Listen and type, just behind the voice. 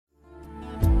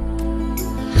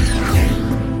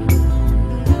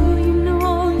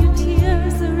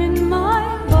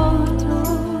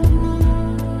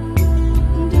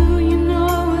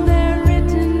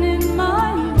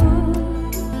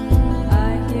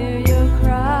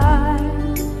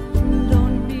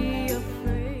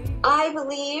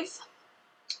believe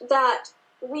that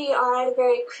we are at a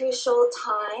very crucial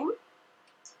time,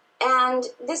 and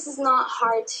this is not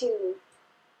hard to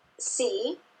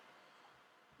see,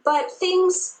 but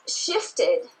things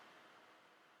shifted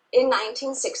in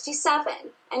 1967,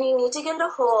 and you need to get a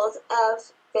hold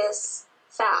of this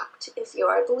fact if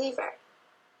you're a believer,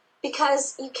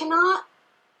 because you cannot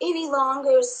any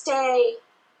longer stay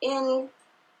in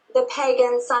the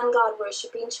pagan sun god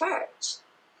worshiping church.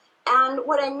 And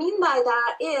what I mean by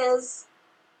that is,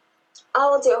 I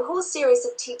will do a whole series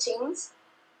of teachings,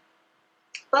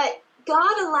 but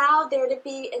God allowed there to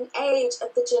be an age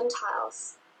of the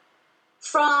Gentiles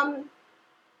from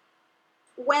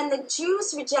when the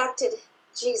Jews rejected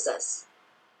Jesus.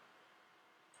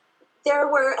 There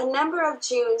were a number of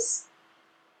Jews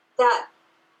that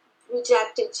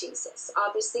rejected Jesus,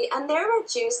 obviously, and there were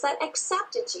Jews that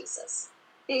accepted Jesus.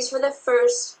 These were the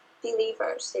first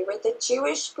believers. They were the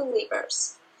Jewish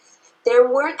believers. There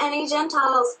weren't any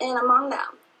Gentiles in among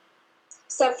them,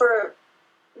 except for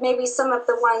maybe some of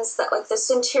the ones that, like the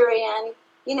centurion,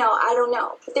 I don't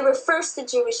know. But they were first the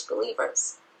Jewish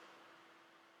believers.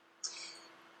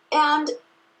 And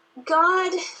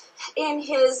God, in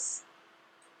his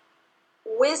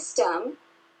wisdom,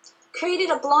 created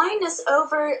a blindness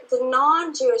over the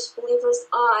non-Jewish believers'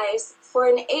 eyes for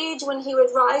an age when he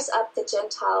would rise up the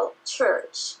Gentile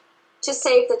church to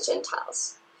save the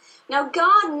Gentiles. Now,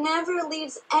 God never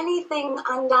leaves anything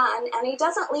undone, and he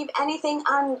doesn't leave anything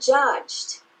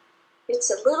unjudged.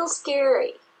 It's a little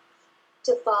scary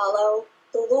to follow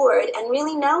the Lord and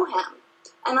really know him.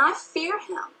 And I fear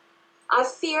him. I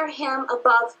fear him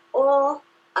above all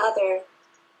other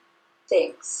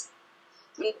things.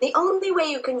 I mean, the only way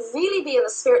you can really be in the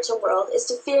spiritual world is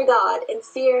to fear God and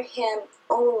fear him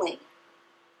only.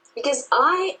 Because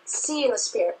I see in the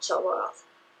spiritual world.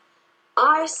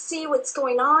 I see what's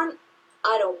going on.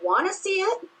 I don't want to see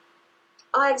it.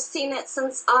 I've seen it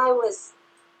since I was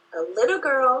a little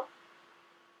girl.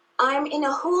 I'm in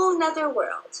a whole nother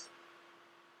world.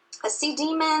 I see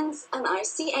demons and I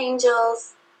see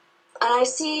angels and I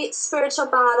see spiritual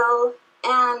battle,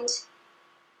 and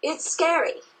it's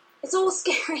scary. It's all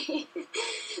scary.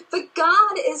 But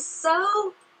God is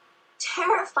so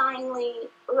terrifyingly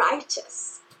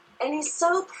righteous, and he's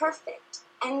so perfect.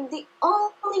 And the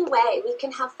only way we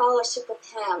can have fellowship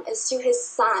with him is through his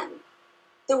Son.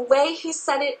 The way he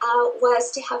set it out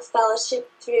was to have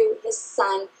fellowship through his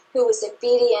Son, who was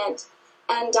obedient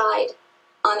and died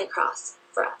on a cross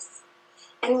for us.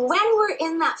 And when we're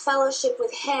in that fellowship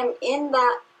with him, in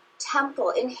that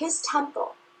temple, in his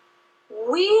temple,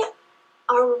 we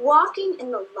are walking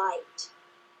in the light.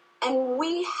 And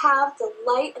we have the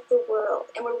light of the world.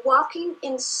 And we're walking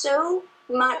in so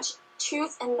much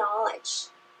truth and knowledge.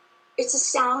 It's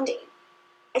astounding.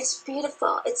 It's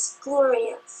beautiful. It's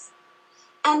glorious.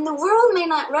 And the world may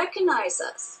not recognize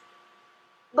us,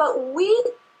 but we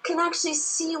can actually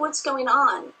see what's going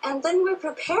on. And then we're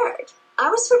prepared. I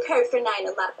was prepared for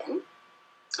 9/11.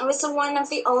 I was one of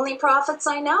the only prophets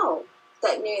I know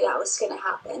that knew that was going to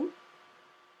happen.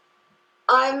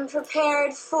 I'm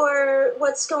prepared for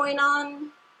what's going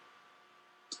on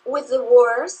with the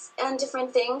wars and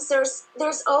different things.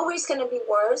 There's always going to be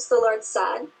wars, the Lord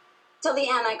said, till the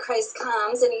Antichrist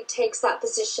comes and he takes that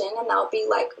position, and that'll be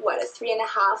like, a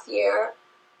 3.5-year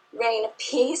reign of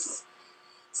peace.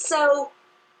 So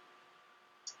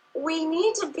we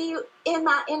need to be in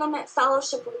that intimate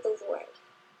fellowship with the Lord.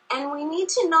 And we need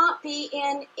to not be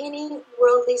in any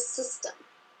worldly system,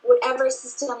 whatever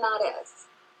system that is.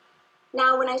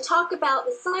 Now, when I talk about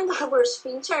the sun god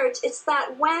worshiping church, it's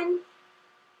that when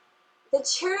the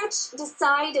church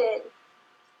decided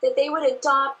that they would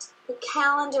adopt the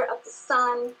calendar of the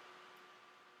sun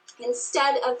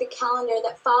instead of the calendar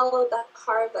that followed the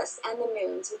harvest and the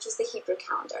moons, which is the Hebrew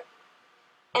calendar.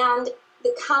 And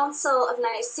the Council of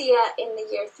Nicaea in the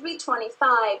year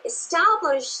 325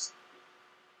 established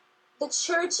the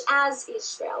church as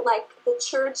Israel, like the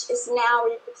church is now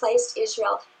replaced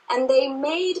Israel, and they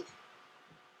made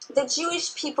the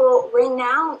Jewish people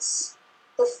renounce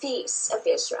the feasts of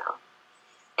Israel.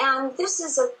 And this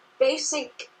is a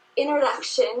basic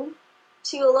introduction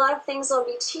to a lot of things I'll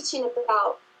be teaching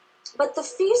about. But the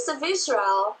feasts of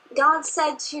Israel, God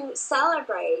said to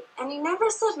celebrate, and he never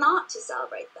said not to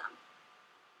celebrate them.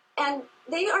 And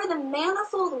they are the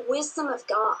manifold wisdom of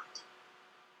God.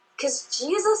 Because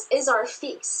Jesus is our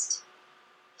feast.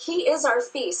 He is our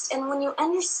feast. And when you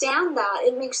understand that,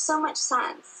 it makes so much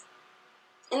sense.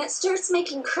 And it starts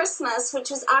making Christmas,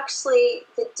 which was actually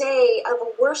the day of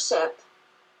a worship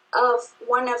of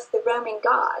one of the Roman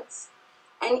gods.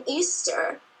 And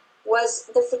Easter was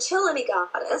the fertility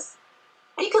goddess.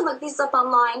 And you can look these up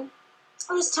online.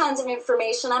 There's tons of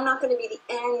information. I'm not going to be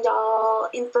the end-all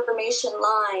information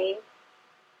line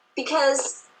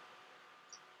because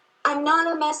I'm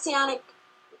not a Messianic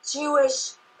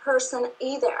Jewish person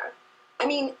either. I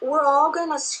mean, we're all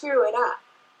going to screw it up.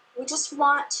 We just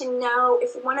want to know,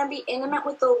 if we want to be intimate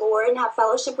with the Lord and have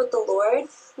fellowship with the Lord,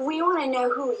 we want to know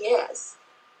who he is.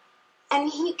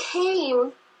 And he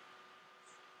came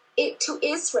to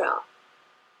Israel.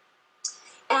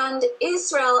 And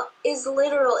Israel is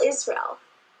literal Israel.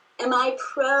 Am I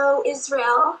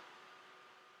pro-Israel?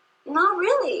 Not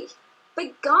really.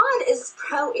 But God is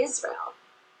pro-Israel.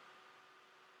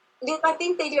 Do I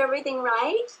think they do everything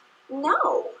right?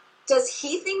 No. Does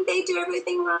he think they do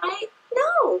everything right?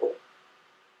 No.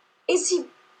 Is he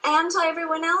anti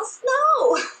everyone else?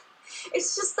 No.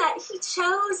 It's just that he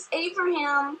chose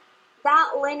Abraham,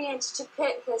 that lineage, to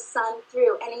put his son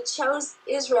through. And he chose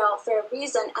Israel for a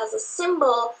reason, as a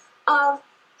symbol of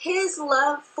his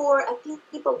love for a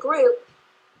people group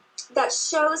that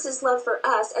shows his love for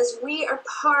us. As we are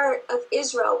part of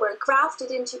Israel, we're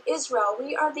grafted into Israel.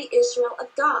 We are the Israel of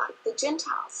God, the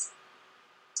Gentiles.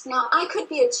 Now, I could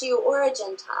be a Jew or a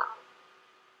Gentile.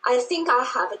 I think I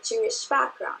have a Jewish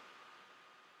background.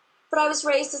 But I was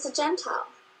raised as a Gentile.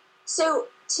 So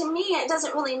to me, it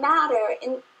doesn't really matter,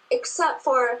 except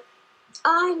for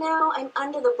I know I'm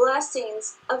under the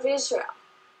blessings of Israel.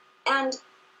 And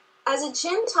as a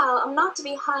Gentile, I'm not to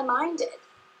be high-minded,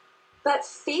 but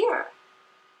fear.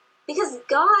 Because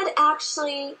God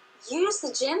actually used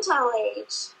the Gentile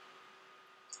age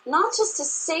not just to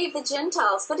save the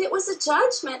Gentiles, but it was a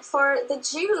judgment for the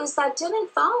Jews that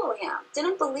didn't follow him,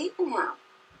 didn't believe in him.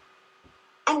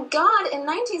 And God, in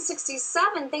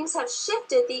 1967, things have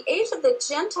shifted. The age of the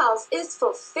Gentiles is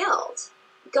fulfilled.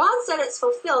 God said it's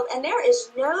fulfilled, and there is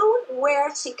nowhere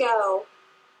to go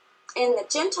in the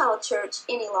Gentile church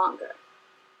any longer.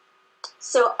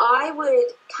 So I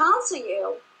would counsel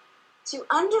you to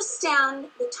understand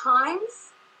the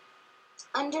times,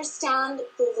 understand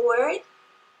the Lord,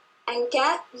 and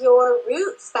get your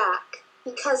roots back.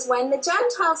 Because when the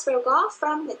Gentiles broke off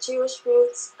from the Jewish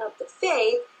roots of the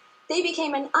faith, they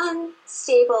became an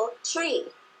unstable tree.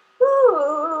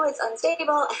 Ooh, it's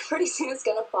unstable, and pretty soon it's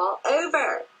going to fall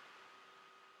over.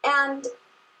 And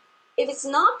if it's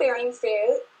not bearing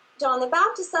fruit, John the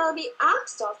Baptist said it'll be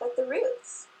axed off at the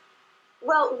roots.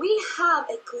 Well, we have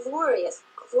a glorious,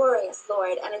 glorious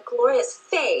Lord and a glorious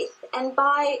faith, and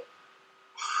by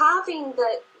having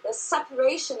the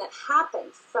separation that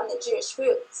happened from the Jewish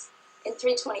roots in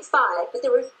 325, but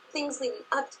there were things leading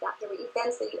up to that, there were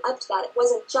events leading up to that. It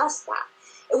wasn't just that.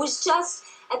 It was just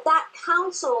at that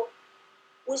council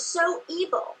was so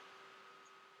evil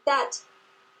that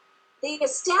they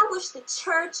established the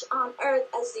church on earth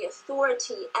as the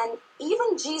authority, and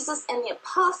even Jesus and the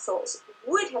apostles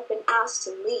would have been asked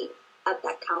to leave at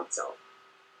that council.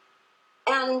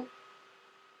 And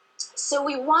so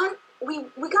we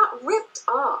got ripped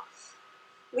off.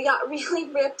 We got really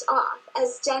ripped off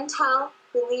as Gentile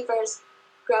believers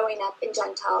growing up in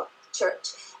Gentile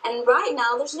church. And right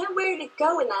now, there's nowhere to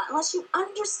go in that unless you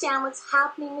understand what's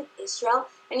happening with Israel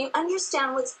and you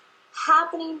understand what's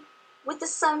happening with the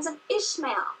sons of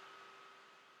Ishmael.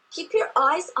 Keep your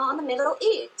eyes on the Middle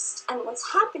East and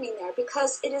what's happening there,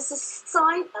 because it is a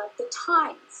sign of the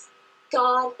times.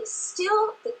 God is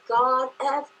still the God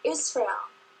of Israel.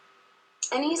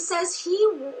 And he says he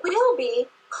will be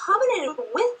covenanted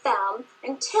with them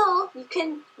until you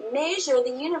can measure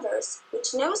the universe,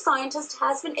 which no scientist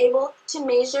has been able to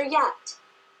measure yet.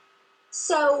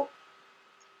 So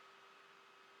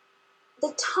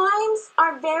the times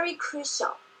are very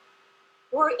crucial.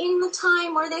 We're in the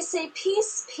time where they say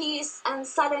peace, peace, and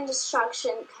sudden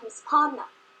destruction comes upon them.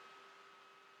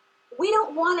 We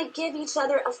don't want to give each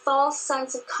other a false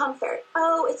sense of comfort.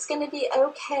 Oh, it's going to be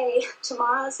okay.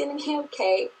 Tomorrow's going to be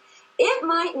okay. It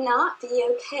might not be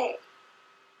okay.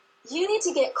 You need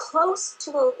to get close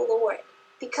to the Lord,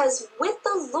 because with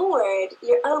the Lord,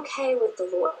 you're okay with the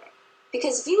Lord.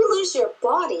 Because if you lose your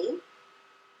body,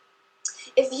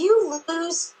 if you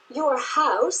lose your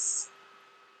house,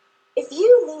 if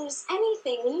you lose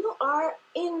anything, you are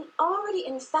already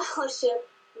in fellowship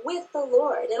with the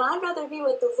Lord. And I'd rather be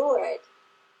with the Lord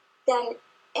than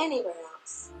anywhere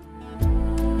else.